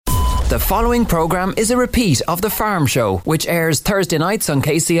The following programme is a repeat of The Farm Show, which airs Thursday nights on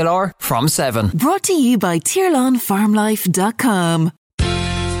KCLR from 7. Brought to you by TírlánFarmLife.com.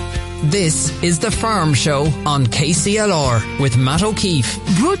 This is The Farm Show on KCLR with Matt O'Keefe.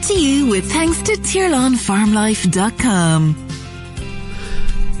 Brought to you with thanks to TírlánFarmLife.com.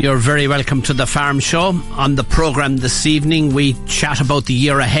 You're very welcome to The Farm Show. On the programme this evening, we chat about the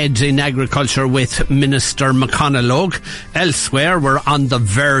year ahead in agriculture with Minister McConalogue. Elsewhere, we're on the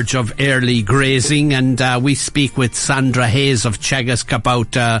verge of early grazing, and we speak with Sandra Hayes of Teagasc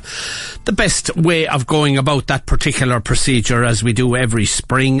about the best way of going about that particular procedure, as we do every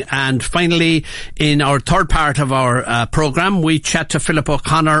spring. And finally, in our third part of our programme, we chat to Philip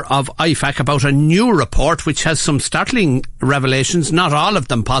O'Connor of IFAC about a new report which has some startling revelations, not all of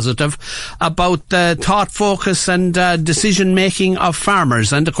them positive, about the thought, focus and decision-making of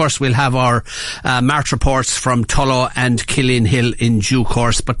farmers. And, of course, we'll have our March reports from Tullow and Killeen Hill in due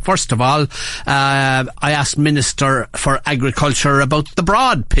course. But first of all, I asked Minister for Agriculture about the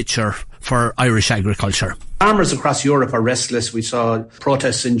broad picture for Irish agriculture. Farmers across Europe are restless. We saw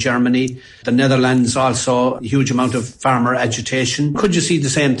protests in Germany. The Netherlands also, a huge amount of farmer agitation. Could you see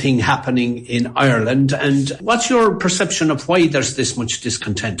the same thing happening in Ireland? And what's your perception of why there's this much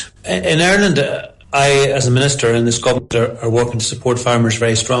discontent? In Ireland, I, as a minister and this government, are working to support farmers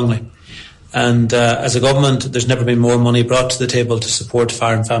very strongly. And as a government, there's never been more money brought to the table to support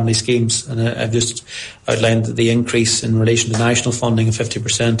farm family schemes. And I've just outlined the increase in relation to national funding of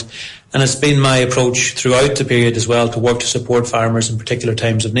 50%. And it's been my approach throughout the period as well to work to support farmers in particular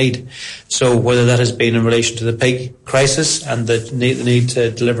times of need. So whether that has been in relation to the pig crisis and the need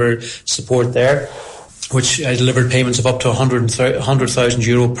to deliver support there, which I delivered payments of up to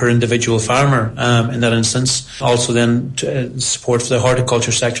 €100,000 per individual farmer in that instance. Also then support for the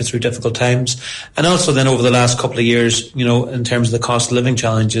horticulture sector through difficult times. And also then over the last couple of years, you know, in terms of the cost of living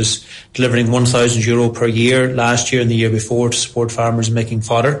challenges, delivering €1,000 per year last year and the year before to support farmers making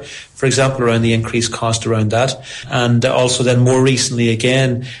fodder, for example, around the increased cost around that. And also then more recently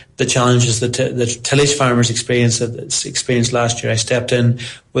again, the challenges that tillage farmers experienced last year. I stepped in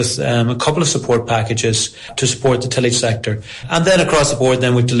with a couple of support packages to support the tillage sector. And then across the board,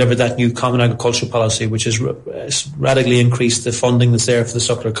 then we've delivered that new Common Agricultural Policy, which has radically increased the funding that's there for the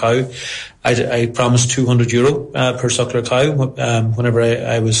suckler cow. I promised €200 per suckler cow whenever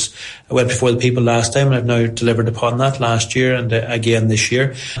I went before the people last time, and I've now delivered upon that last year and again this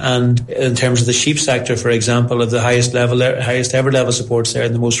year. And in terms of the sheep sector, for example, of the highest ever level supports there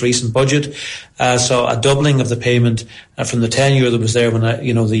in the most recent budget, so a doubling of the payment from the €10 that was there when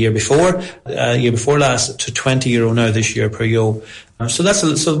the year before last to €20 now this year per ewe. So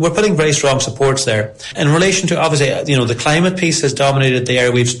we're putting very strong supports there. In relation to, obviously, the climate piece has dominated the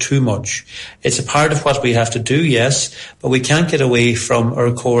airwaves too much. It's a part of what we have to do, yes, but we can't get away from our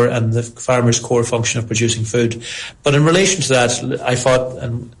core and the farmer's core function of producing food. But in relation to that, I thought,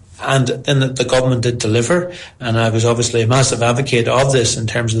 and then the government did deliver, and I was obviously a massive advocate of this in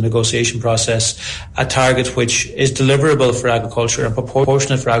terms of the negotiation process, a target which is deliverable for agriculture and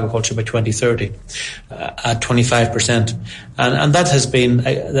proportionate for agriculture by 2030 at 25%. And that has been,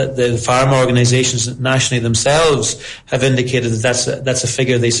 the farm organisations nationally themselves have indicated that that's a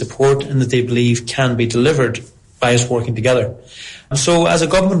figure they support and that they believe can be delivered by us working together. So as a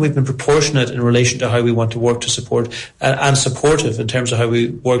government, we've been proportionate in relation to how we want to work to support and supportive in terms of how we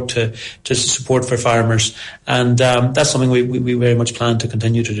work to support for farmers. And that's something we very much plan to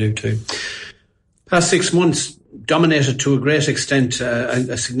continue to do too. Past 6 months dominated to a great extent,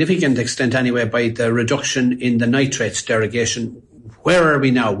 a significant extent anyway, by the reduction in the nitrates derogation. Where are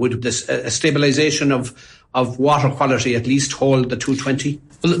we now? Would this a stabilisation of water quality at least hold the 220?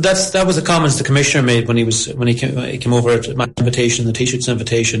 Well, that was the comments the Commissioner made when he came over at my invitation, the Taoiseach's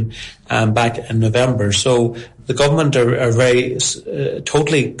invitation, back in November. So the government are very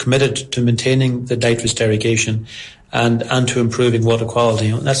totally committed to maintaining the nitrates derogation and to improving water quality.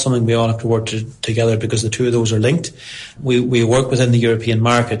 And that's something we all have to work together because the two of those are linked. We work within the European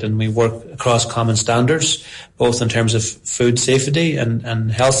market and we work across common standards, both in terms of food safety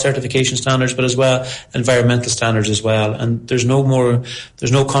and health certification standards, but as well environmental standards as well. And there's no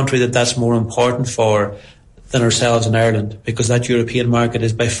country that's more important for than ourselves in Ireland, because that European market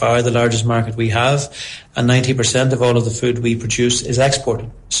is by far the largest market we have, and 90% of all of the food we produce is exported.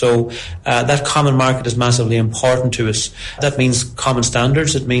 So that common market is massively important to us. That means common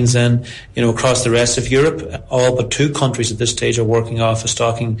standards. It means then, across the rest of Europe, all but 2 countries at this stage are working off a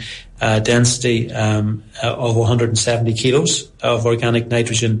stocking density of 170 kilos of organic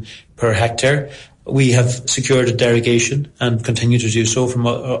nitrogen per hectare. We have secured a derogation and continue to do so from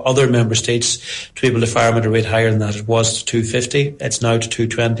other member states to be able to farm at a rate higher than that. It was to 250. It's now to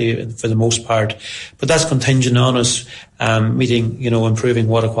 220 for the most part. But that's contingent on us meeting, improving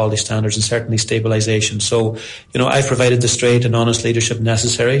water quality standards and certainly stabilisation. So, I've provided the straight and honest leadership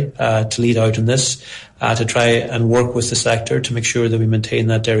necessary to lead out in this, to try and work with the sector to make sure that we maintain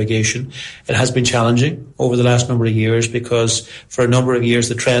that derogation. It has been challenging over the last number of years because for a number of years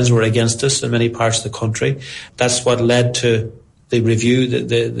the trends were against us in many parts of the country. That's what led to the review,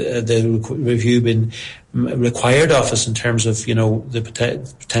 the review being required of us in terms of,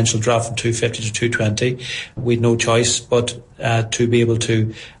 the potential drop from 250 to 220. We had no choice but to be able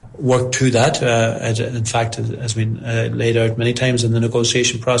to work to that. In fact, it has been laid out many times in the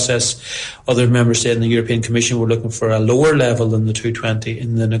negotiation process. Other member states in the European Commission were looking for a lower level than the 220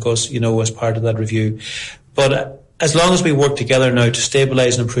 in the as part of that review. But as long as we work together now to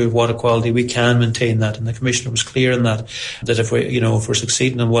stabilise and improve water quality, we can maintain that. And the Commissioner was clear in that if we're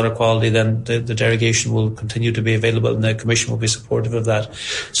succeeding in water quality, then the derogation will continue to be available and the Commission will be supportive of that.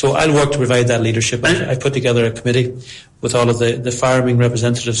 So I'll work to provide that leadership. I've put together a committee with all of the farming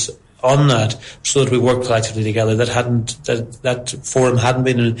representatives on that so that we work collectively together. That forum hadn't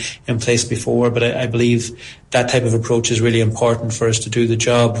been in place before, but I believe that type of approach is really important for us to do the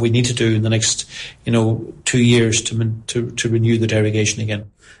job we need to do in the next 2 years to renew the derogation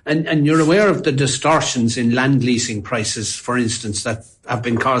again. And you're aware of the distortions in land leasing prices, for instance, that have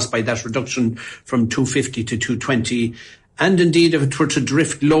been caused by that reduction from 250 to 220. And indeed, if it were to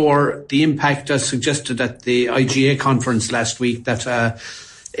drift lower, the impact as suggested at the IGA conference last week that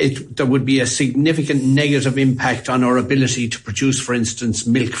there would be a significant negative impact on our ability to produce, for instance,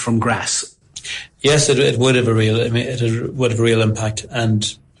 milk from grass. Yes, it would have a real impact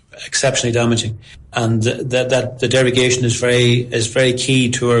and exceptionally damaging. And that the derogation is very key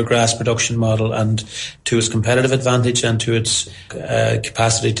to our grass production model and to its competitive advantage and to its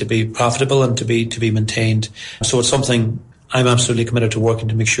capacity to be profitable and to be maintained. So it's something I'm absolutely committed to working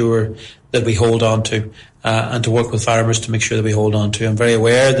to make sure that we hold on to, and to work with farmers to make sure that we hold on to. I'm very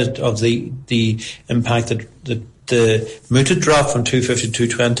aware of the impact that the mooted drop from 250 to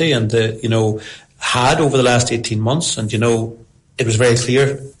 220 and had over the last 18 months. And it was very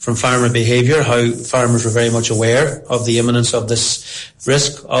clear from farmer behaviour how farmers were very much aware of the imminence of this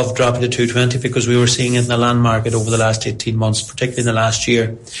risk of dropping to 220 because we were seeing it in the land market over the last 18 months, particularly in the last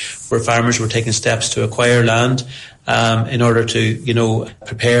year, where farmers were taking steps to acquire land in order to,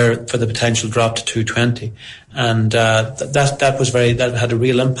 prepare for the potential drop to 220. And that had a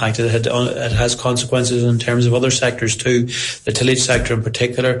real impact. It has consequences in terms of other sectors too, the tillage sector in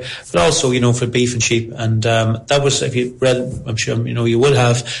particular, but also, for beef and sheep. And that was, if you read, I'm sure, you would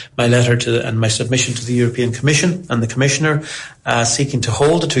have my letter and my submission to the European Commission and the Commissioner, seeking to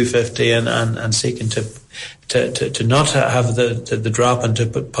hold the 250 and seeking to not have the drop and to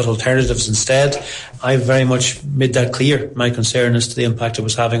put alternatives instead. I very much made that clear, my concern as to the impact it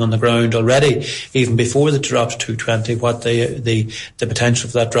was having on the ground already, even before the drop to 220, what the potential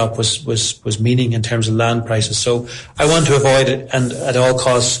for that drop was meaning in terms of land prices. So I want to avoid it and at all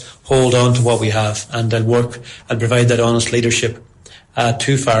costs hold on to what we have, and I'll work and provide that honest leadership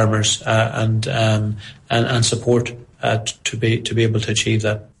to farmers and support to be able to achieve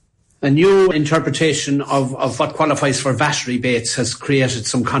that. A new interpretation of what qualifies for VAT rebates has created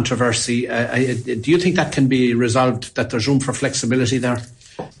some controversy. Do you think that can be resolved, that there's room for flexibility there?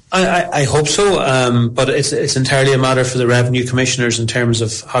 I hope so, but it's entirely a matter for the revenue commissioners in terms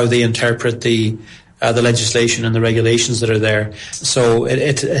of how they interpret the legislation and the regulations that are there. So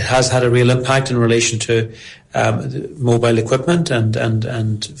it has had a real impact in relation to mobile equipment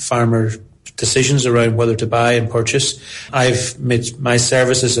and farmer decisions around whether to buy and purchase. I've made my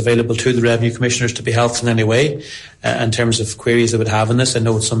services available to the Revenue Commissioners to be helpful in any way in terms of queries they would have on this. I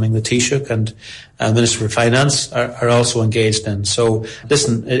know it's something the Taoiseach and Minister for Finance are also engaged in. So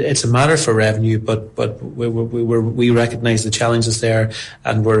listen, it's a matter for revenue, but we recognise the challenges there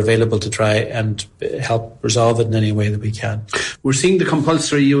and we're available to try and help resolve it in any way that we can. We're seeing the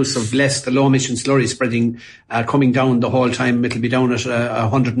compulsory use of the low emission slurry spreading coming down the whole time. It'll be down at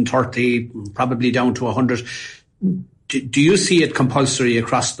 130, probably down to 100. Do you see it compulsory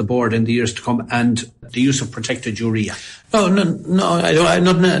across the board in the years to come, and the use of protected urea? No,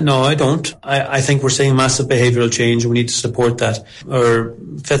 I don't. I think we're seeing massive behavioural change, and we need to support that. Our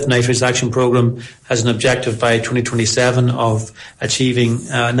 5th Nitrates Action Programme has an objective by 2027 of achieving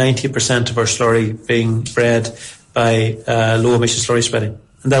 90% of our slurry being spread by low emission slurry spreading.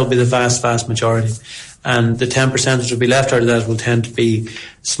 And that'll be the vast majority. And the 10% that will be left out of that will tend to be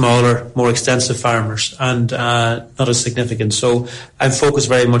smaller, more extensive farmers and not as significant. So I'm focused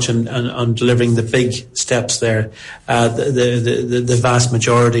very much on delivering the big steps there, the vast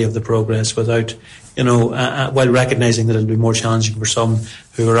majority of the progress without, while recognising that it'll be more challenging for some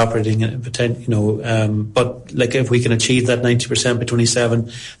who are operating, but like if we can achieve that 90% by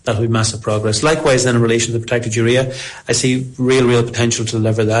 27, that'll be massive progress. Likewise, then in relation to the protected urea, I see real potential to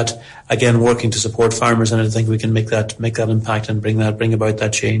deliver that. Again, working to support farmers, and I think we can make that impact and bring about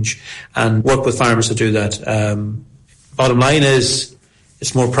that change and work with farmers to do that. Bottom line is,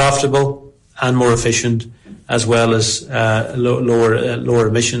 it's more profitable and more efficient, as well as lower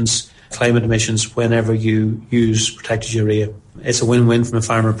emissions, climate emissions, whenever you use protected urea. It's a win-win from a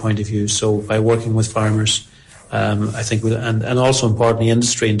farmer point of view. So by working with farmers, I think, and also importantly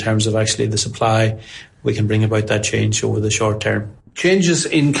industry in terms of actually the supply, we can bring about that change over the short term. Changes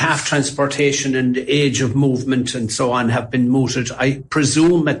in calf transportation and age of movement and so on have been mooted. I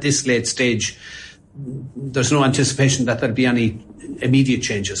presume at this late stage there's no anticipation that there'll be any immediate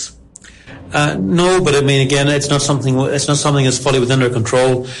changes. No, but I mean, again, it's not something that's fully within our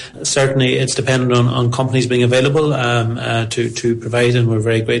control. Certainly, it's dependent on companies being available to provide, and we're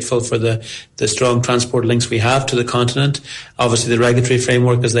very grateful for the strong transport links we have to the continent. Obviously, the regulatory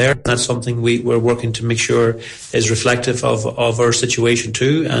framework is there. That's something we're working to make sure is reflective of our situation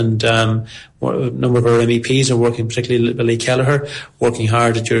too. And a number of our MEPs are working, particularly Billy Kelleher, working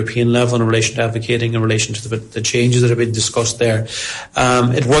hard at European level in relation to advocating in relation to the changes that have been discussed there.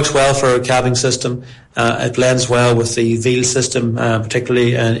 It works well for our calving system. It blends well with the veal system,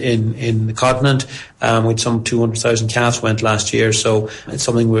 particularly in the continent. With some 200,000 calves went last year, so it's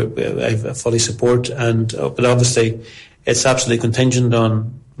something I fully support. But obviously, it's absolutely contingent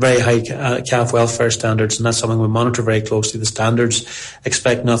on very high calf welfare standards, and that's something we monitor very closely. The standards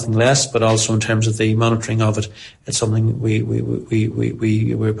expect nothing less, but also in terms of the monitoring of it, it's something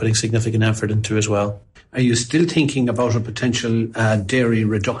we're putting significant effort into as well. Are you still thinking about a potential dairy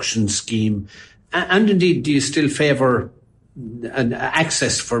reduction scheme? And indeed, do you still favour an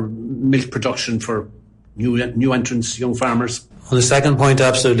access for milk production for new entrants, young farmers? On the second point,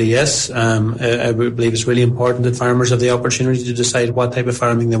 absolutely yes. I believe it's really important that farmers have the opportunity to decide what type of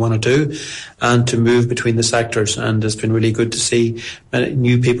farming they want to do and to move between the sectors. And it's been really good to see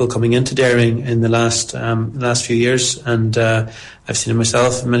new people coming into dairying in the last few years. And I've seen it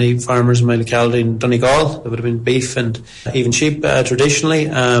myself, many farmers in my locality in Donegal, there would have been beef and even sheep traditionally,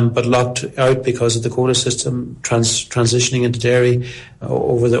 but locked out because of the quota system transitioning into dairy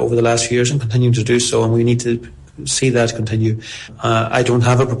over the last few years and continuing to do so. And we need to see that continue. I don't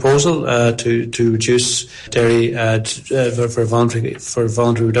have a proposal to reduce dairy for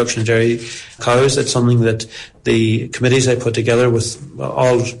voluntary reduction of dairy cows. It's something that the committees I put together with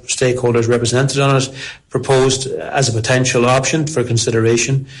all stakeholders represented on it proposed as a potential option for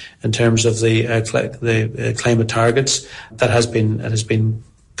consideration in terms of the climate targets that has been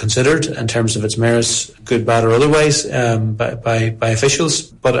considered in terms of its merits, good, bad or otherwise, by officials.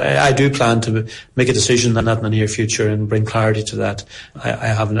 But I do plan to make a decision on that in the near future and bring clarity to that.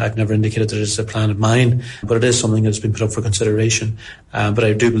 I've never indicated that it's a plan of mine, but it is something that's been put up for consideration. But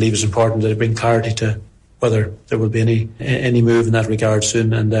I do believe it's important that I bring clarity to whether there will be any move in that regard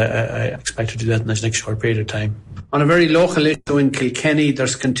soon, and I expect to do that in this next short period of time. On a very local issue in Kilkenny,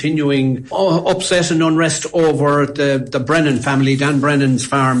 there's continuing upset and unrest over the Brennan family, Dan Brennan's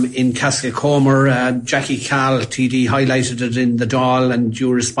farm in Castlecomer. Jackie Cahill, TD, highlighted it in the Dáil, and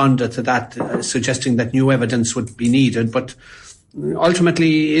you responded to that, suggesting that new evidence would be needed. But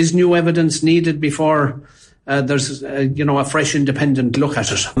ultimately, is new evidence needed before there's a fresh independent look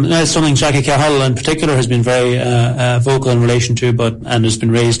at it? That's something Jackie Cahill in particular has been very vocal in relation to, and has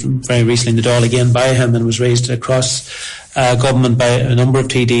been raised very recently in the Dáil again by him, and was raised across government by a number of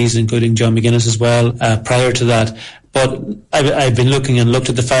TDs, including John McGuinness as well, prior to that. But I've been looking and looked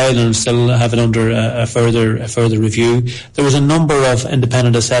at the file and still have it under a further review. There was a number of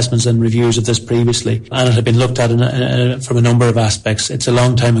independent assessments and reviews of this previously, and it had been looked at from a number of aspects. It's a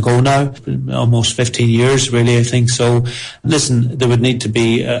long time ago now, almost 15 years really, I think. So listen, there would need to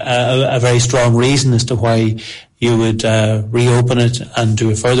be a very strong reason as to why you would reopen it and do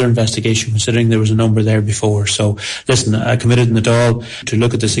a further investigation, considering there was a number there before. So listen, I committed in the Dáil to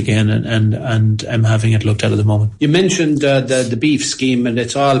look at this again, and I'm having it looked at the moment. You mentioned the beef scheme, and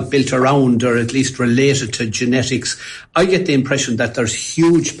it's all built around, or at least related to, genetics. I get the impression that there's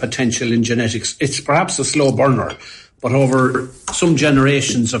huge potential in genetics. It's perhaps a slow burner, but over some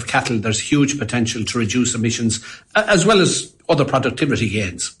generations of cattle, there's huge potential to reduce emissions, as well as other productivity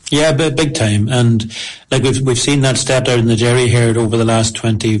gains. Yeah, big time. And like we've seen that step out in the dairy herd over the last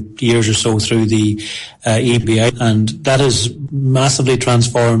 20 years or so through the EBI, and that has massively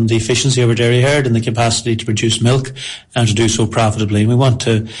transformed the efficiency of our dairy herd and the capacity to produce milk and to do so profitably. And we want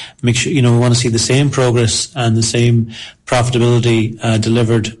to make sure, we want to see the same progress and the same profitability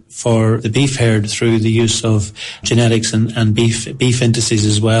delivered for the beef herd through the use of genetics and beef indices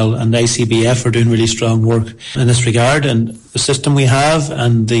as well. And ICBF are doing really strong work in this regard. And the system we have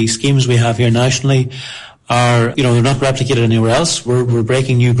and the schemes we have here nationally are, they're not replicated anywhere else. We're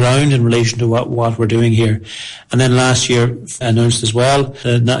breaking new ground in relation to what we're doing here. And then last year announced as well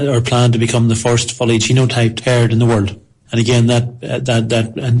our plan to become the first fully genotyped herd in the world. And again,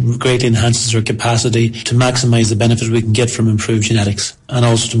 that greatly enhances our capacity to maximise the benefit we can get from improved genetics, and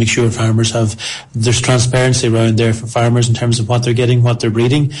also to make sure farmers there's transparency around there for farmers in terms of what they're getting, what they're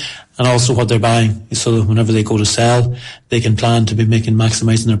breeding, and also what they're buying, so that whenever they go to sell, they can plan to be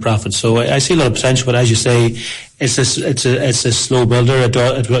maximising their profits. So I see a lot of potential, but as you say, it's a slow builder.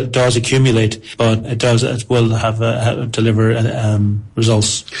 It does accumulate, but it will deliver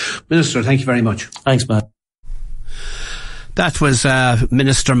results. Minister, thank you very much. Thanks, Matt. That was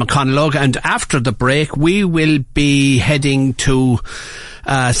Minister McConalogue, and after the break we will be heading to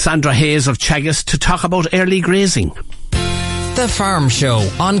Sandra Hayes of Chagas to talk about early grazing. The Farm Show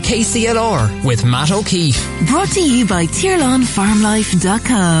on KCLR with Matt O'Keefe. Brought to you by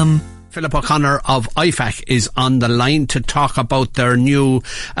TírlánFarmLife.com. Philip O'Connor of IFAC is on the line to talk about their new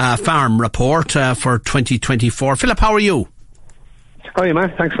farm report for 2024. Philip, how are you? Hi,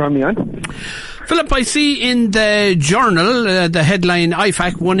 Matt. Thanks for having me on. Philip, I see in the journal, the headline,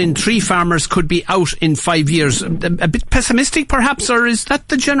 IFAC, 1 in 3 farmers could be out in 5 years. A bit pessimistic, perhaps, or is that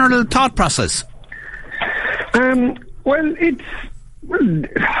the general thought process? Well,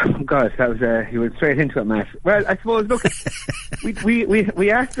 God, that was you went straight into it, Matt. Well, I suppose, look,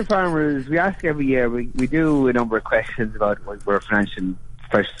 we ask the farmers, we ask every year, we do a number of questions about we're a financial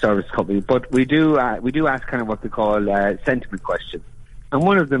service company, but we do ask kind of what they call sentiment questions. And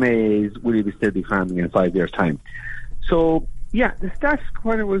one of them is, will you still be farming in 5 years' time? So, yeah, the stats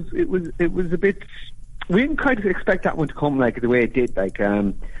kind of was a bit, we didn't kind of expect that one to come like the way it did, like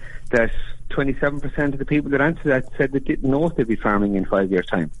that 27% of the people that answered that said they didn't know if they'd be farming in 5 years'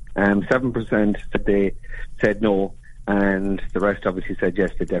 time. 7% said they said no, and the rest obviously said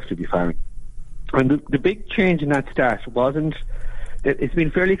yes, they'd definitely be farming. And the big change in that stat wasn't, it's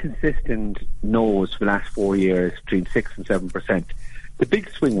been fairly consistent no's for the last 4 years, between 6 and 7%. The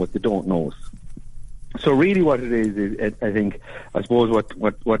big swing was the don't knows. So really what it is I suppose what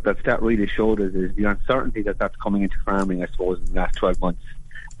that stat really showed us is the uncertainty that's coming into farming, I suppose, in the last 12 months.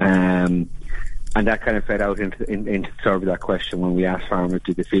 And that kind of fed out into sort of that question when we asked farmers,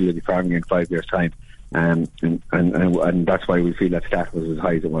 do they feel they'll be farming in 5 years' time? And that's why we feel that stat was as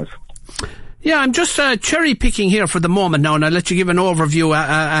high as it was. Yeah, I'm just cherry picking here for the moment now, and I'll let you give an overview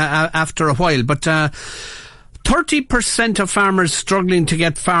after a while. But 30% of farmers struggling to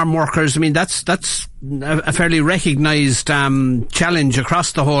get farm workers. I mean, that's a fairly recognised challenge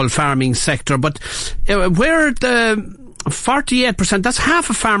across the whole farming sector. But where the 48%, that's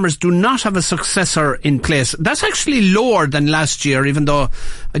half of farmers do not have a successor in place. That's actually lower than last year, even though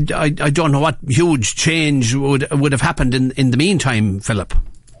I don't know what huge change would have happened in the meantime, Philip.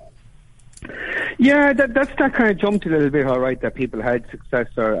 Yeah, that kind of jumped a little bit, all right, that people had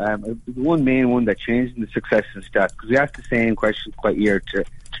successor. The one main one that changed in the succession stats, because we asked the same question quite a year to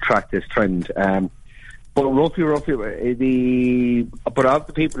track this trend. But roughly, but of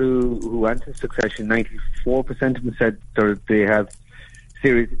the people who answered succession, 94% of them said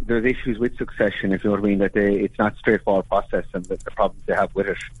there's issues with succession, if you know what I mean, that it's not a straightforward process and the problems they have with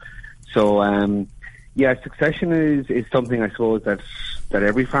it. So, yeah, succession is something, I suppose, that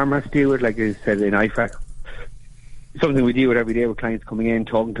every farmer has to deal with. Like I said in IFAC, something we deal with every day with clients coming in,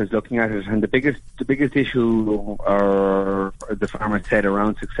 talking to us, looking at it. And the biggest issue the farmer said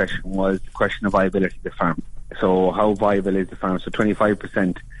around succession was the question of viability of the farm. So how viable is the farm? So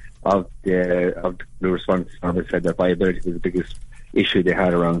 25% of the respondents farmers said that viability was the biggest issue they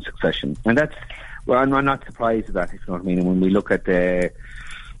had around succession. And that's, well, I'm not surprised at that, if you know what I mean. And when we look at the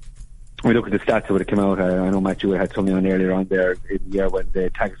stats that would have come out, I know Matt Jewett had something on earlier on there in the year when the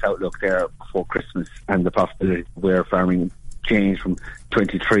tax outlook there before Christmas and the profitability where farming changed from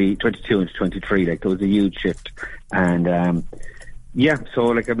 22 into 23, like there was a huge shift. And Yeah, so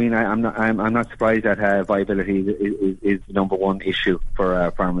like I mean, I'm not surprised that viability is the number one issue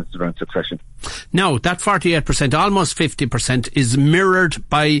for farmers around succession. Now that 48%, almost 50%, is mirrored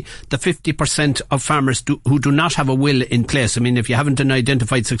by the 50% of farmers who do not have a will in place. I mean, if you haven't an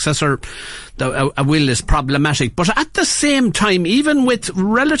identified successor, a will is problematic. But at the same time, even with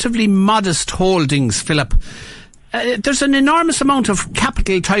relatively modest holdings, Philip, there's an enormous amount of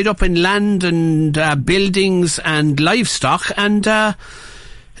capital tied up in land and buildings and livestock, and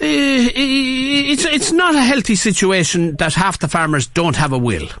it's not a healthy situation that half the farmers don't have a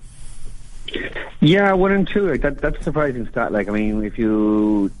will. Yeah, 1 and 2. Like that's a surprising stat. Like I mean, if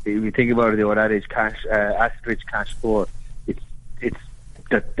you think about it, the old adage, asset-rich, cash poor, it's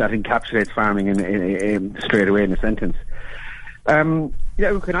that encapsulates farming in straight away in a sentence.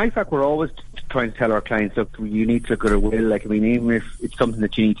 Yeah, look, in IFAC we're always trying to tell our clients, look, you need to look at a will. Like I mean, even if it's something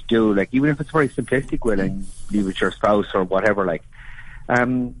that you need to do, like even if it's a very simplistic will and leave it with your spouse or whatever, like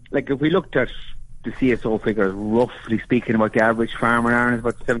if we looked at the CSO figures, roughly speaking, about the average farm in Ireland is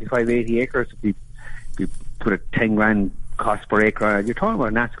about 75-80 acres. If you put a 10 grand cost per acre, you're talking about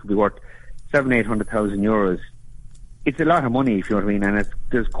an asset could be worth 700,000-800,000 euros. It's a lot of money, if you know what I mean, and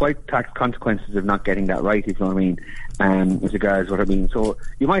there's quite tax consequences of not getting that right, if you know what I mean, as regards what I mean. So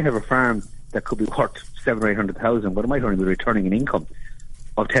you might have a farm that could be worth 700,000 or 800,000, but it might only be returning an income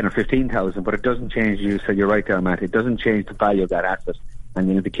of 10 or 15,000, but it doesn't change, you said you're right there, Matt, it doesn't change the value of that asset and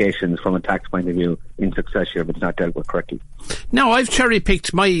the implications from a tax point of view in succession if it's not dealt with correctly. Now, I've cherry-picked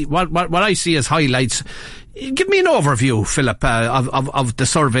what I see as highlights. Give me an overview, Philip, of the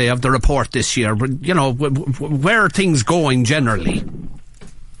survey, of the report this year. You know, where are things going generally?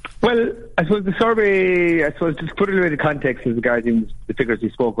 Well, I suppose the survey, just put it into context as regarding the figures we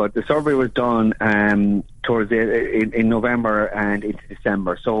spoke about. The survey was done towards in November and into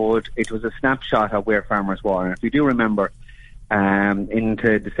December. So it was a snapshot of where farmers were. And if you do remember,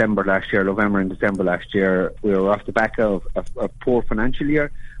 into December last year, November and December last year, we were off the back of a poor financial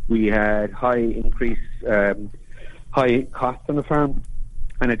year. We had high costs on the farm,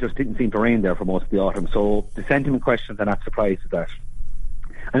 and it just didn't seem to rain there for most of the autumn. So the sentiment questions are not surprised at that.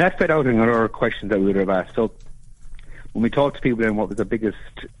 And that fed out in other questions that we would have asked. So when we talked to people, then what was the biggest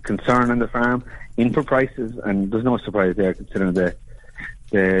concern on the farm? Input prices, and there's no surprise there considering the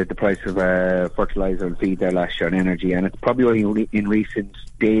price of fertiliser and feed there last year and energy, and it's probably only in recent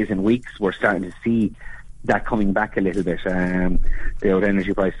days and weeks we're starting to see that coming back a little bit. The old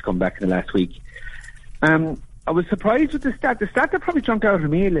energy prices come back in the last week. I was surprised with the stat. The stat that probably jumped out at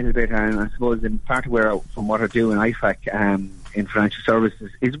me a little bit, and I suppose in part of where from what I do in IFAC in financial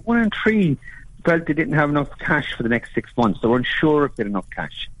services, is 1 in 3 felt they didn't have enough cash for the next 6 months. They weren't sure if they had enough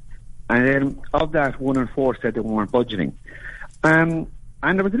cash, and then of that, 1 in 4 said they weren't budgeting. And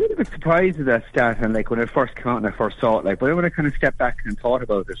I was a little bit surprised at that stat, and like when it first came out and I first saw it, like, but when I kind of stepped back and thought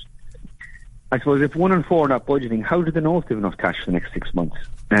about it, I suppose if 1 in 4 are not budgeting, how do they know if they have enough cash for the next 6 months?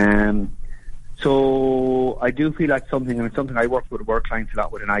 So I do feel like something, and it's something I work with work clients a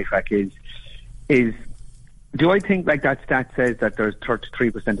lot with in IFAC is do I think like that stat says that there's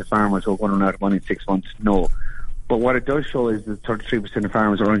 33% of farmers who are going to run out of money in 6 months? No. But what it does show is that 33% of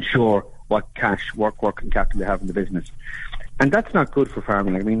farmers are unsure what cash, working capital they have in the business. And that's not good for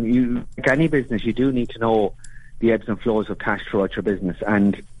farming. I mean, like any business, you do need to know the ebbs and flows of cash throughout your business.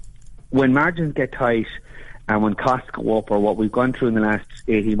 And when margins get tight and when costs go up, or what we've gone through in the last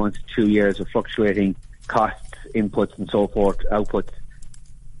 18 months to 2 years of fluctuating costs, inputs and so forth, outputs,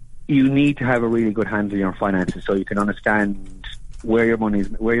 you need to have a really good handle on your finances so you can understand where your money,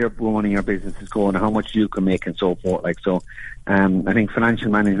 your business is going, and how much you can make and so forth. Like so, I think financial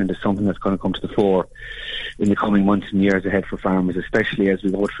management is something that's going to come to the fore in the coming months and years ahead for farmers, especially as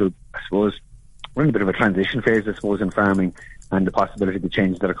we go through, I suppose, we're in a bit of a transition phase, I suppose, in farming, and the possibility of the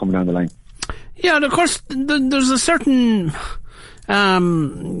changes that are coming down the line. Yeah, and of course, there's a certain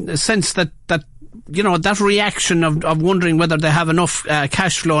sense that you know, that reaction of wondering whether they have enough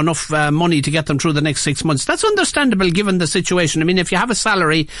cash flow, enough money to get them through the next 6 months. That's understandable given the situation. I mean, if you have a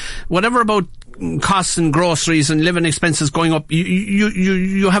salary, whatever about costs and groceries and living expenses going up,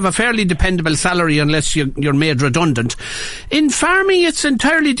 you have a fairly dependable salary unless you're made redundant. In farming, it's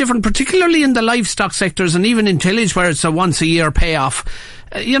entirely different, particularly in the livestock sectors and even in tillage where it's a once a year payoff.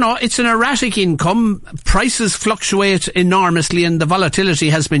 You know, it's an erratic income, prices fluctuate enormously, and the volatility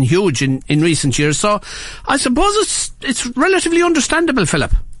has been huge in recent years. So I suppose it's relatively understandable,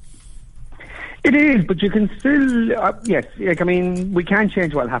 Philip. It is, but you can still, yes, like, I mean, we can't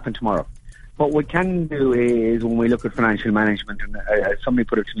change what will happen tomorrow. What we can do is, when we look at financial management, and somebody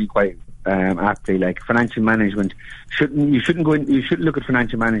put it to me quite aptly, like financial management, you shouldn't look at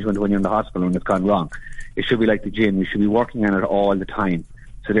financial management when you're in the hospital and it's gone wrong. it should be like the gym. You should be working on it all the time.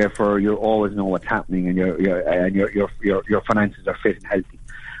 So therefore, you always know what's happening, and your finances are fit and healthy.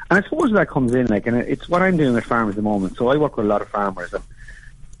 And I suppose that comes in, and it's what I'm doing at farms at the moment. So I work with a lot of farmers, and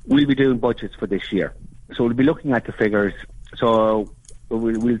we'll be doing budgets for this year. So we'll be looking at the figures. So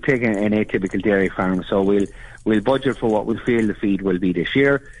we'll take an atypical dairy farm. So we'll budget for what we feel the feed will be this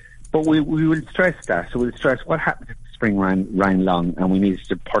year, but we will stress that. So we'll stress what happens if the spring ran long and we need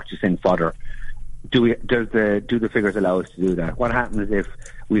to purchase in fodder. Do the figures allow us to do that? What happens if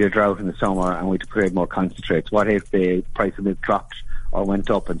we had a drought in the summer and we had to create more concentrates? What if the price of milk dropped or went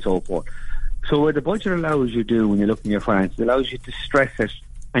up and so forth? So what the budget allows you to do when you're looking at your finances, it allows you to stress it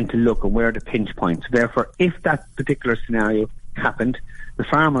and to look at where are the pinch points. Therefore, if that particular scenario happened, the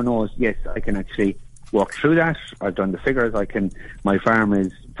farmer knows, yes, I can actually walk through that. I've done the figures. My farm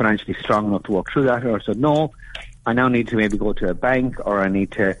is financially strong enough to walk through that. Or so, no, I now need to maybe go to a bank, or I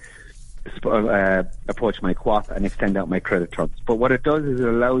need to approach my co-op and extend out my credit terms. But what it does is it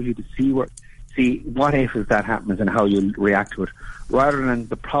allows you to see what if that happens and how you react to it, rather than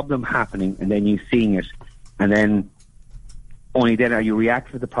the problem happening and then you seeing it, and then only then are you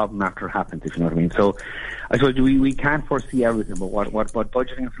reacting to the problem after it happens, if you know what I mean. So I suppose we can't foresee everything, but what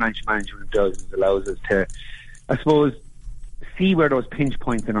budgeting and financial management does is allows us to, I suppose, see where those pinch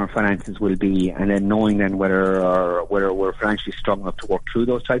points in our finances will be, and then knowing then whether we're financially strong enough to work through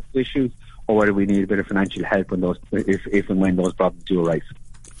those types of issues, or whether we need a bit of financial help if and when those problems do arise.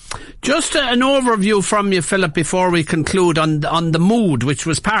 Just an overview from you, Philip, before we conclude on the mood, which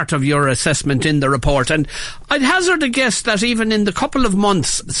was part of your assessment in the report. And I'd hazard a guess that even in the couple of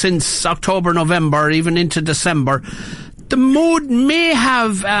months since October, November, even into December, the mood may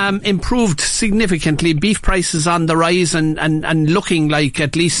have improved significantly. Beef prices on the rise and looking like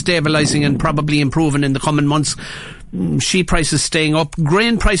at least stabilising and probably improving in the coming months. Sheep prices staying up.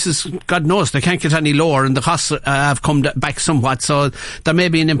 Grain prices, God knows, they can't get any lower, and the costs have come back somewhat, so there may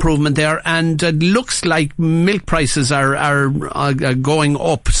be an improvement there. And it looks like milk prices are going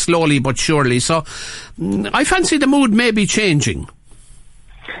up slowly but surely. So I fancy the mood may be changing.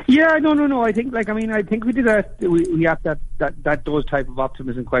 Yeah, no. I think we did that. We have that those type of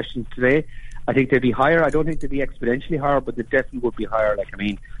optimism questions today. I think they'd be higher. I don't think they'd be exponentially higher, but they definitely would be higher.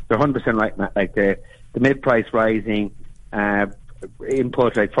 They're 100% right, Matt. The milk price rising,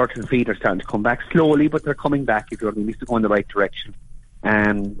 input like fertile feed are starting to come back slowly, but they're coming back. If you're at least going in the right direction.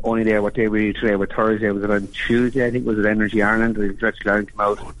 Only there, what day were you today? Thursday? Was it on Tuesday? I think was it Energy Ireland? Energy Ireland came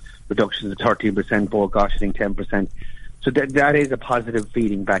out reductions of 13%, Gosh, I think 10%. So that is a positive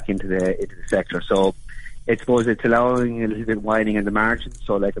feeding back into the sector. So I suppose it's allowing a little bit widening in the margins.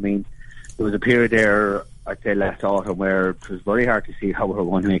 So there was a period there, I'd say last autumn, where it was very hard to see how we were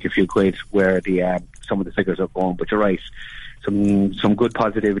going to make a few quid, where some of the figures are going. But you're right, some good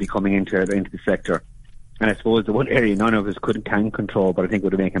positivity coming into the sector. And I suppose the one area none of us can control, but I think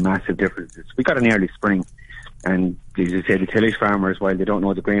would make a massive difference, is we got an early spring. And as you say, the tillage farmers, while they don't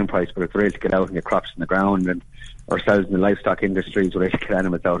know the grain price, but if they're able to get out and get crops in the ground, and ourselves in the livestock industries, we're able to get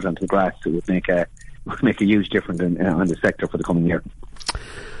animals out onto the grass, it would make a huge difference on the sector for the coming year.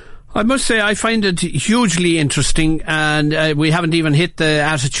 I must say I find it hugely interesting, and we haven't even hit the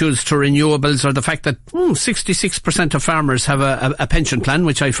attitudes to renewables, or the fact that 66% of farmers have a pension plan,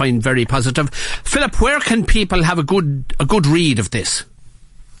 which I find very positive. Philip, where can people have a good read of this?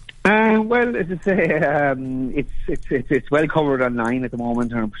 Well, as I say, it's well covered online at the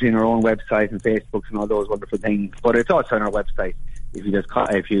moment, and between our own website and Facebook and all those wonderful things. But it's also on our website. If you just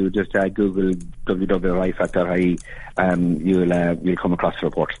Google www.ifac.ie, you'll come across the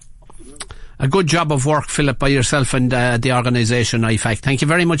report. A good job of work, Philip, by yourself and the organisation IFAC. Thank you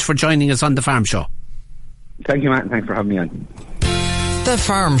very much for joining us on The Farm Show. Thank you, Matt, and thanks for having me on. The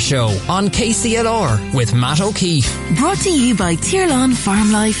Farm Show on KCLR with Matt O'Keefe. Brought to you by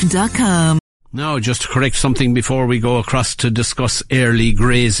TírlánFarmLife.com. Now, just to correct something before we go across to discuss early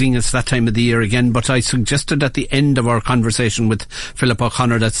grazing. It's that time of the year again, but I suggested at the end of our conversation with Philip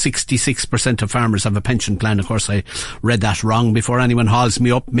O'Connor that 66% of farmers have a pension plan. Of course, I read that wrong before anyone hauls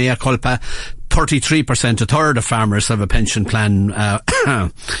me up. Mea culpa. 33%, a third of farmers have a pension plan. I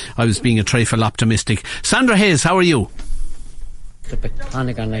was being a trifle optimistic. Sandra Hayes, how are you? A bit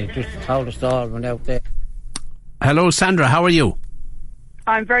panic, and I just how the stall went out there. Hello, Sandra, how are you?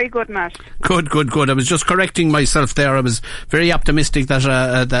 I'm very good, Matt. Good. I was just correcting myself there. I was very optimistic that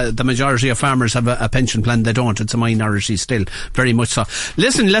the majority of farmers have a pension plan. They don't. It's a minority still, very much so.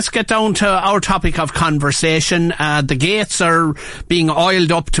 Listen, let's get down to our topic of conversation. The gates are being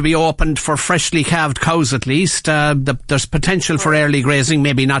oiled up to be opened for freshly calved cows at least. There's potential for early grazing,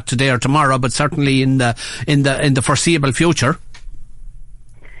 maybe not today or tomorrow, but certainly in the foreseeable future.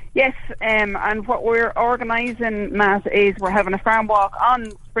 Yes, and what we're organising, Matt, is we're having a farm walk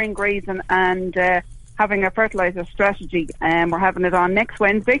on spring grazing and having a fertiliser strategy. We're having it on next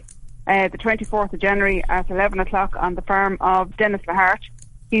Wednesday, the 24th of January at 11 o'clock on the farm of Dennis Lahart.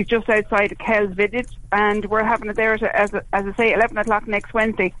 He's just outside of Kells Village, and we're having it there as I say, 11 o'clock next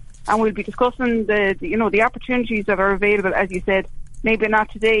Wednesday. And we'll be discussing the opportunities that are available, as you said, maybe not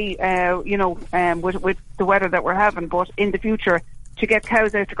today, with the weather that we're having, but in the future, to get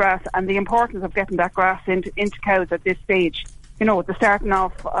cows out to grass and the importance of getting that grass into cows at this stage, at the starting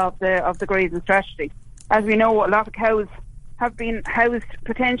off of the grazing strategy. As we know, a lot of cows have been housed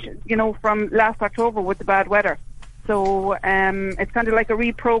from last October with the bad weather. So it's kind of like a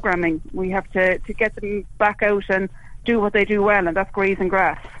reprogramming. We have to get them back out and do what they do well, and that's grazing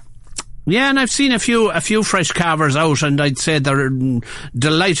grass. Yeah, and I've seen a few fresh calvers out, and I'd say they're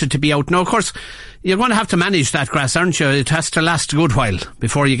delighted to be out. Now, of course, you're going to have to manage that grass, aren't you? It has to last a good while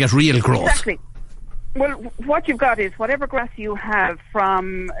before you get real growth. Exactly. Well, what you've got is whatever grass you have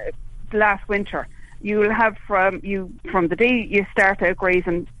from last winter, you'll have from the day you start out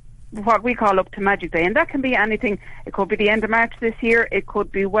grazing, what we call up to Magic Day, and that can be anything. It could be the end of March this year. It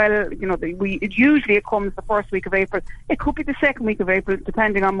could be usually it comes the first week of April. It could be the second week of April,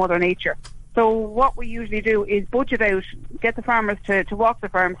 depending on Mother Nature. So what we usually do is budget out, get the farmers to walk the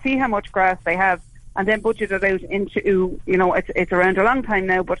farm, see how much grass they have, and then budget it out into it's around a long time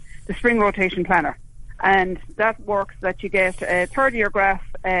now, but the spring rotation planner. And that works that you get a third of your grass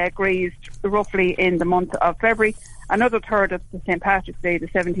grazed roughly in the month of February, another third of the St. Patrick's Day, the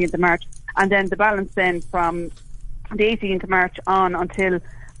 17th of March, and then the balance then from the 18th of March on until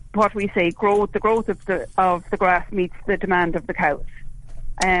what we say the growth of the grass meets the demand of the cows.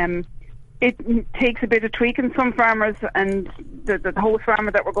 It takes a bit of tweaking. Some farmers, and the host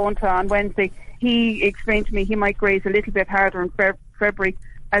farmer that we're going to on Wednesday, he explained to me he might graze a little bit harder in February,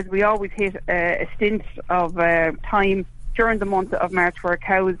 as we always hit a stint of time during the month of March where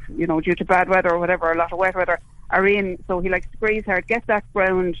cows, due to bad weather or whatever, a lot of wet weather, are in. So he likes to graze hard, get that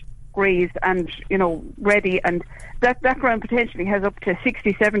ground grazed and, ready. And that ground potentially has up to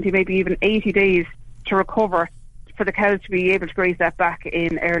 60, 70, maybe even 80 days to recover for the cows to be able to graze that back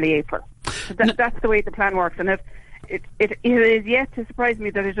in early April. So that's the way the plan works. And it is yet to surprise me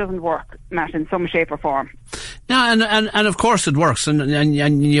that it doesn't work, Matt, in some shape or form. Yeah, and of course it works,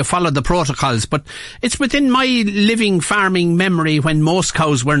 and you follow the protocols, but it's within my living farming memory when most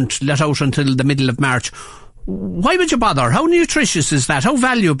cows weren't let out until the middle of March. Why would you bother? How nutritious is that? How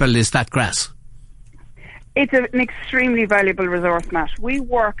valuable is that grass? It's an extremely valuable resource, Matt. We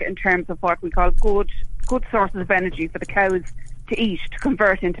work in terms of what we call good sources of energy for the cows to eat, to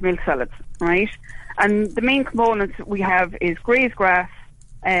convert into milk solids, right? And the main components we have is grazed grass,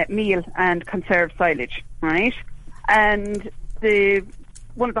 meal and conserved silage, right? And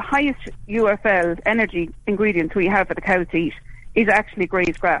one of the highest UFL energy ingredients we have for the cows to eat is actually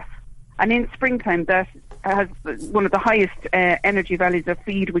grazed grass. And in springtime, that has one of the highest energy values of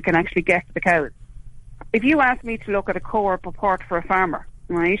feed we can actually get to the cows. If you ask me to look at a co-op report for a farmer,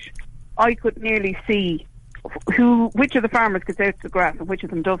 right, I could nearly see which of the farmers gets out to the grass and which of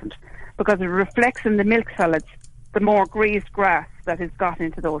them doesn't, because it reflects in the milk solids the more grazed grass that is got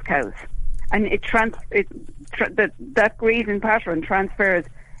into those cows. And that grazing pattern transfers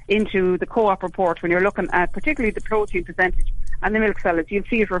into the co-op report when you're looking at particularly the protein percentage and the milk solids. You'll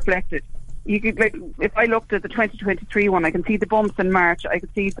see it reflected. You could, if I looked at the 2023 one, I can see the bumps in March, I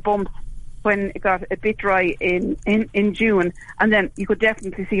could see the bumps when it got a bit dry in June, and then you could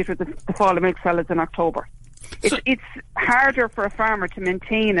definitely see it with the fall of milk solids in October. It's harder for a farmer to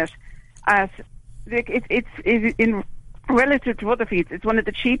maintain it it's in relative to other feeds. It's one of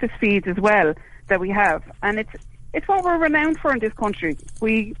the cheapest feeds as well that we have, and it's what we're renowned for in this country.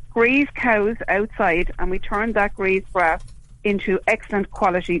 We graze cows outside and we turn that grazed grass into excellent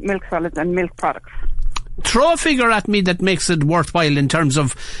quality milk solids and milk products. Throw a figure at me that makes it worthwhile in terms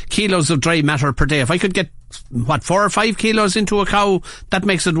of kilos of dry matter per day. If I could get 4 or 5 kilos into a cow, that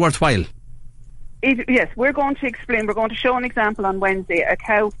makes it worthwhile. Yes, we're going to explain. We're going to show an example on Wednesday. A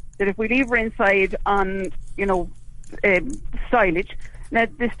cow that if we leave her inside on, silage. Now,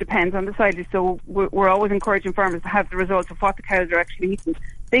 this depends on the silage, so we're always encouraging farmers to have the results of what the cows are actually eating.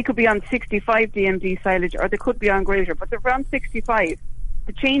 They could be on 65 DMD silage, or they could be on grazer, but they're around 65.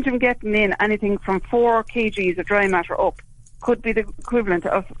 The change in getting in anything from 4 kgs of dry matter up could be the equivalent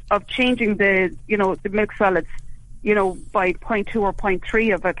of changing the milk solids, by 0.2 or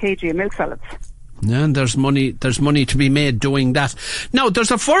 0.3 of a kg of milk solids. Yeah, and there's money to be made doing that. Now,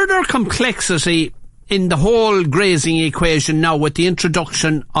 there's a further complexity in the whole grazing equation now with the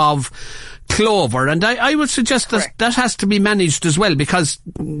introduction of clover, and I would suggest that has to be managed as well, because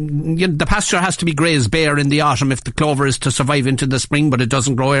the pasture has to be grazed bare in the autumn if the clover is to survive into the spring, but it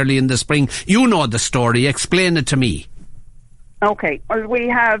doesn't grow early in the spring. You know the story. Explain it to me. Okay, well, we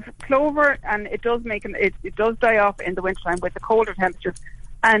have clover, and it does die off in the wintertime with the colder temperatures,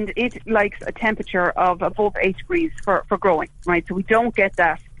 and it likes a temperature of above 8 degrees for growing, right? So we don't get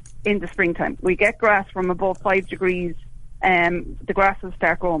that in the springtime. We get grass from above 5 degrees, the grass will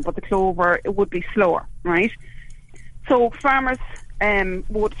start growing, but the clover, it would be slower, right? So farmers I've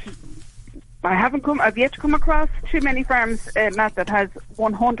yet to come across too many farms, Matt, that has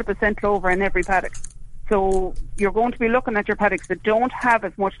 100% clover in every paddock. So you're going to be looking at your paddocks that don't have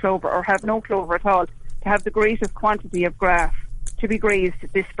as much clover or have no clover at all to have the greatest quantity of grass to be grazed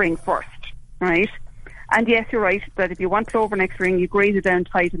this spring first, right? And yes, you're right that if you want clover next spring, you graze it down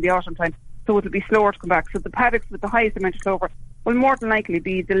tight in the autumn time, so it'll be slower to come back. So the paddocks with the highest amount of clover will more than likely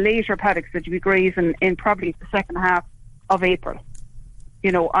be the later paddocks that you'll be grazing in probably the second half of April,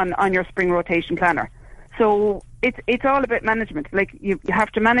 on your spring rotation planner. So it's all about management. Like, you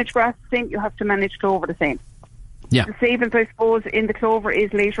have to manage grass the same, you have to manage clover the same. Yeah. The savings, I suppose, in the clover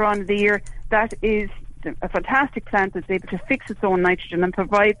is later on in the year. That is a fantastic plant that's able to fix its own nitrogen and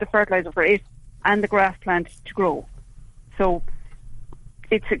provide the fertiliser for it and the grass plant to grow. So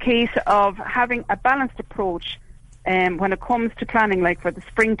it's a case of having a balanced approach when it comes to planning, like for the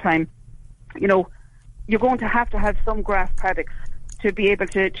springtime. You're going to have some grass paddocks to be able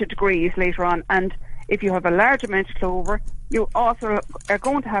to graze later on. And if you have a large amount of clover, you also are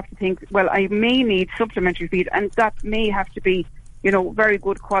going to have to think, well, I may need supplementary feed, and that may have to be, very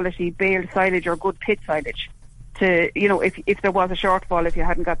good quality baled silage or good pit silage to, if there was a shortfall, if you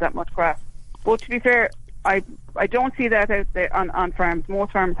hadn't got that much grass. But to be fair, I don't see that out there on farms.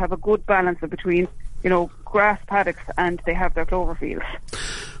 Most farms have a good balance between, grass paddocks and they have their clover fields.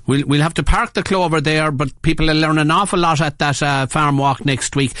 We'll have to park the clover there, but people will learn an awful lot at that farm walk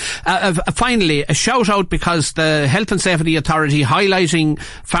next week. Finally, a shout out, because the Health and Safety Authority highlighting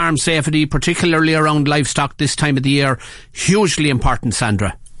farm safety, particularly around livestock this time of the year, hugely important,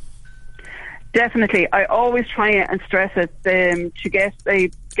 Sandra. Definitely. I always try and stress it to get the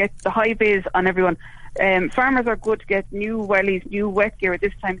high vis on everyone. Farmers are good to get new wellies, new wet gear at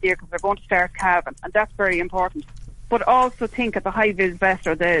this time of the year, because they're going to start calving, and that's very important. But also think of the high-vis vest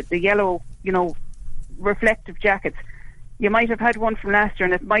or the yellow, reflective jackets. You might have had one from last year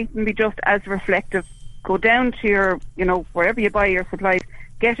and it mightn't be just as reflective. Go down to your, wherever you buy your supplies,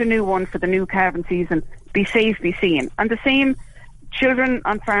 get a new one for the new calving season. Be safe, be seen. And the same, children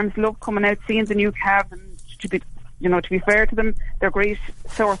on farms love coming out, seeing the new calves, and to be fair to them, they're a great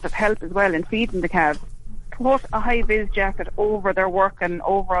source of help as well in feeding the calves. Put a high-vis jacket over their work and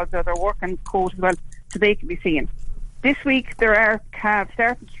overalls or their working coat as well, so they can be seen. This week, there are calves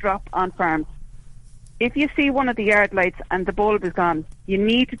starting to drop on farms. If you see one of the yard lights and the bulb is gone, you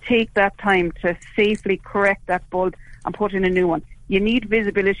need to take that time to safely correct that bulb and put in a new one. You need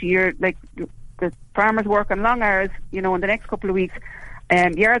visibility. The farmers work on long hours, in the next couple of weeks.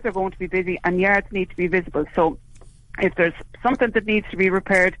 Yards are going to be busy and yards need to be visible. So if there's something that needs to be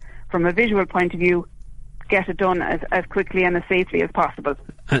repaired from a visual point of view, get it done as quickly and as safely as possible.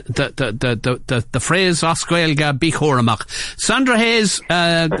 The phrase Oscailga Bichoramach. Sandra Hayes,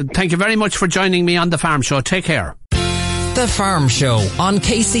 thank you very much for joining me on The Farm Show. Take care. The Farm Show on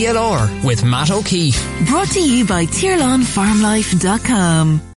KCLR with Matt O'Keefe. Brought to you by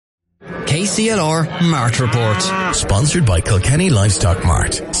TírlánFarmLife.com. KCLR Mart Report. Sponsored by Kilkenny Livestock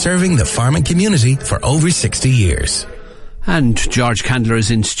Mart, serving the farming community for over 60 years. And George Candler is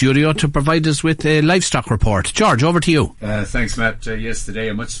in studio to provide us with a livestock report. George, over to you. Thanks, Matt. Yesterday,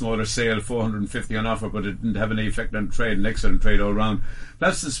 a much smaller sale, 450 on offer, but it didn't have any effect on trade. An excellent trade all round.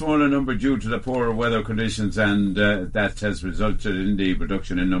 That's the smaller number due to the poorer weather conditions, and that has resulted in the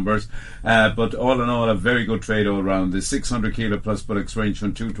reduction in numbers. But all in all, a very good trade all round. The 600 kilo plus bullocks range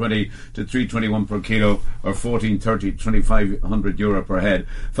from 220 to 321 per kilo, or 1430 to 2500 euro per head.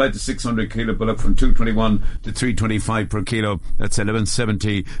 5 to 600 kilo bullock from 221 to 325 per kilo. That's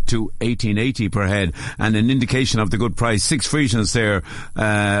 1170 to 1880 per head. And an indication of the good price, 6 Friesians there,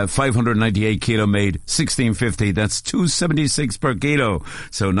 598 kilo made, 1650. That's 276 per kilo.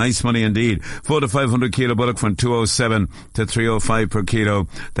 So nice money indeed. 4 to 500 kilo bullock from 207 to 305 per kilo.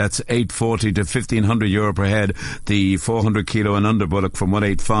 That's 840 to 1500 euro per head. The 400 kilo and under bullock from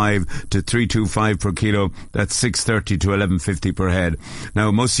 185 to 325 per kilo. That's 630 to 1150 per head.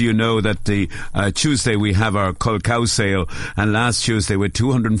 Now, most of you know that the Tuesday we have our cull cow sale, and last Tuesday with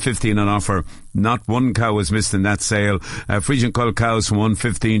 215 on offer, Not one cow was missed in that sale. Frisian cull cows from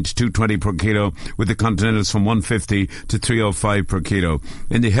 115 to 220 per kilo, with the Continentals from 150 to 305 per kilo.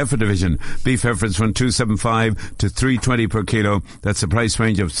 In the heifer division, beef heifers from 275 to 320 per kilo. That's a price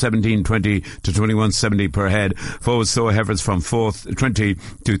range of 1720 to 2170 per head. Forward sow heifers from 420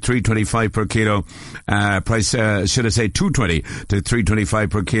 to 325 per kilo. Price, 220 to 325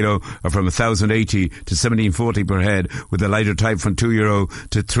 per kilo, or from 1080 to 1740 per head, with the lighter type from €2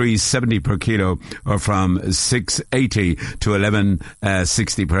 to 370 per kilo, or from 680 to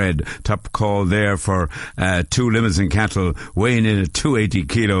 1160 per head. Top call there for 2 Limousin cattle weighing in at 280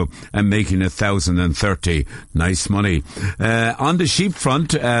 kilo and making 1,030. Nice money. On the sheep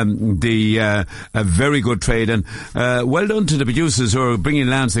front, a very good trade, and well done to the producers who are bringing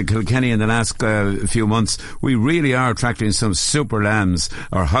lambs to Kilkenny in the last few months. We really are attracting some super lambs,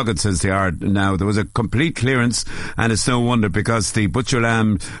 or hoggets as they are now. There was a complete clearance, and it's no wonder, because the butcher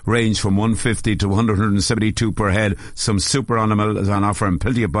lamb range from 150 to 172 per head. Some super animals on offer and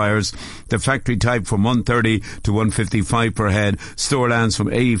plenty of buyers. The factory type from 130 to 155 per head. Store lambs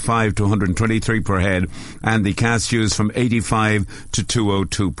from 85 to 123 per head, and the cast ewes from 85 to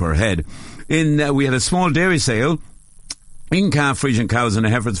 202 per head. We had a small dairy sale. In-calf Frisian cows and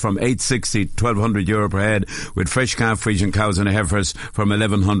heifers from €860 to €1,200 per head, with fresh calf Frisian cows and heifers from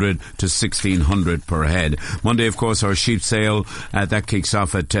 €1,100 to €1,600 per head. Monday, of course, our sheep sale, that kicks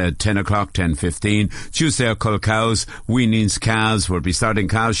off at 10 o'clock, 10:15. Tuesday, our cull cows, weanings calves. We'll be starting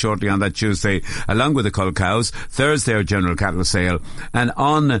cows shortly on that Tuesday, along with the cull cows. Thursday, our general cattle sale. And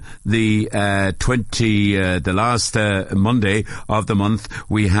on the last Monday of the month,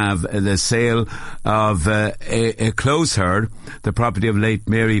 we have the sale of a close herd, the property of late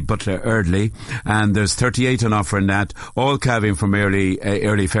Mary Butler Eardley, and there's 38 on offer in that, all calving from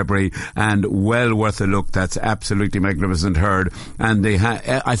early February, and well worth a look. That's absolutely magnificent herd, and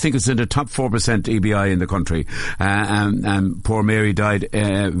I think it's in the top 4% EBI in the country, and poor Mary died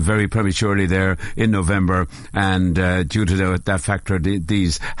very prematurely there in November, and due to that factor,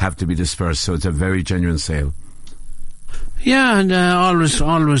 these have to be dispersed, so it's a very genuine sale. Yeah, and always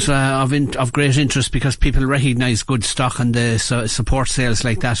of great interest, because people recognise good stock, and support sales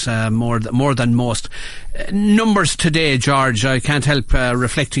like that more than most. Numbers today, George, I can't help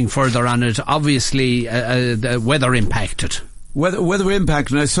reflecting further on it. Obviously, the weather impacted. Weather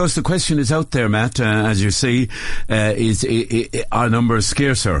impact, and I suppose the question is out there, Matt, as you see, is our numbers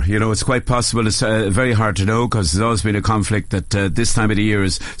scarcer? You know, it's quite possible. It's very hard to know, because there's always been a conflict that this time of the year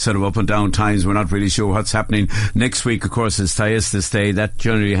is sort of up and down times. We're not really sure what's happening. Next week, of course, is Thyestis Day. That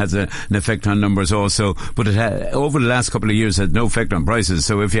generally has an effect on numbers also, but it over the last couple of years had no effect on prices.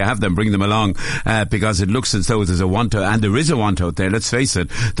 So if you have them, bring them along, because it looks as though there's a want, and there is a want out there. Let's face it,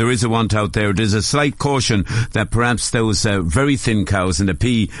 there is a want out there. There's a slight caution that perhaps those very thin cows in the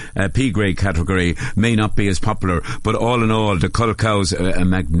P grade category may not be as popular, but all in all, the cull cows, a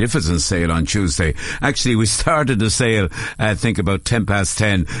magnificent sale on Tuesday. Actually, we started the sale, I think, about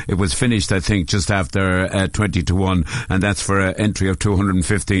 10:10. It was finished, I think, just after 20 to 1, and that's for an entry of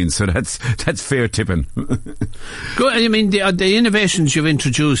 215. So that's fair tipping. Good. I mean, the innovations you've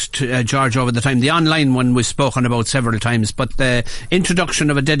introduced, George, over the time. The online one we've spoken about several times, but the introduction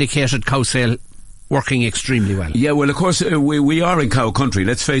of a dedicated cow sale working extremely well. Yeah, well, of course, we are in cow country,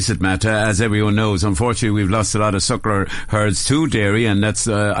 let's face it, Matt, as everyone knows. Unfortunately, we've lost a lot of suckler herds to dairy, and that's,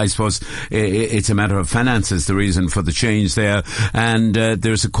 I suppose, it's a matter of finances, the reason for the change there. And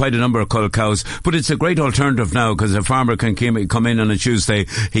there's quite a number of cull cows, but it's a great alternative now, because a farmer can come in on a Tuesday,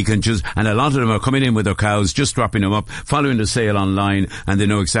 he can and a lot of them are coming in with their cows, just dropping them up, following the sale online, and they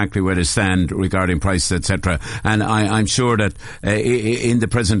know exactly where they stand regarding prices, etc. And I'm sure that in the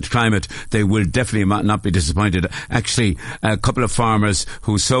present climate, they will definitely not be disappointed. Actually, a couple of farmers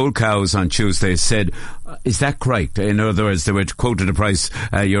who sold cows on Tuesday said, is that correct? In other words, they were quoted a price,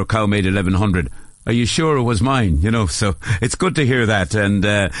 your cow made 1,100. Are you sure it was mine? You know, so it's good to hear that, and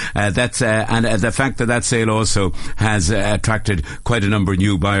that's and the fact that sale also has attracted quite a number of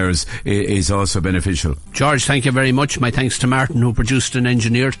new buyers is also beneficial. George, thank you very much. My thanks to Martin, who produced and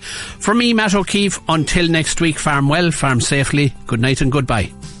engineered. For me, Matt O'Keefe, until next week, farm well, farm safely. Good night and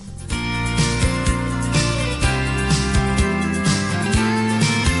goodbye.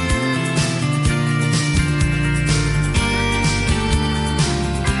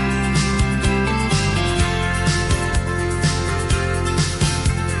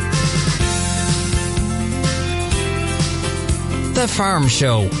 The Farm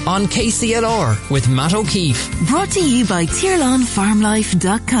Show on KCLR with Matt O'Keefe. Brought to you by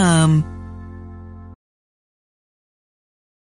TírlánFarmLife.com.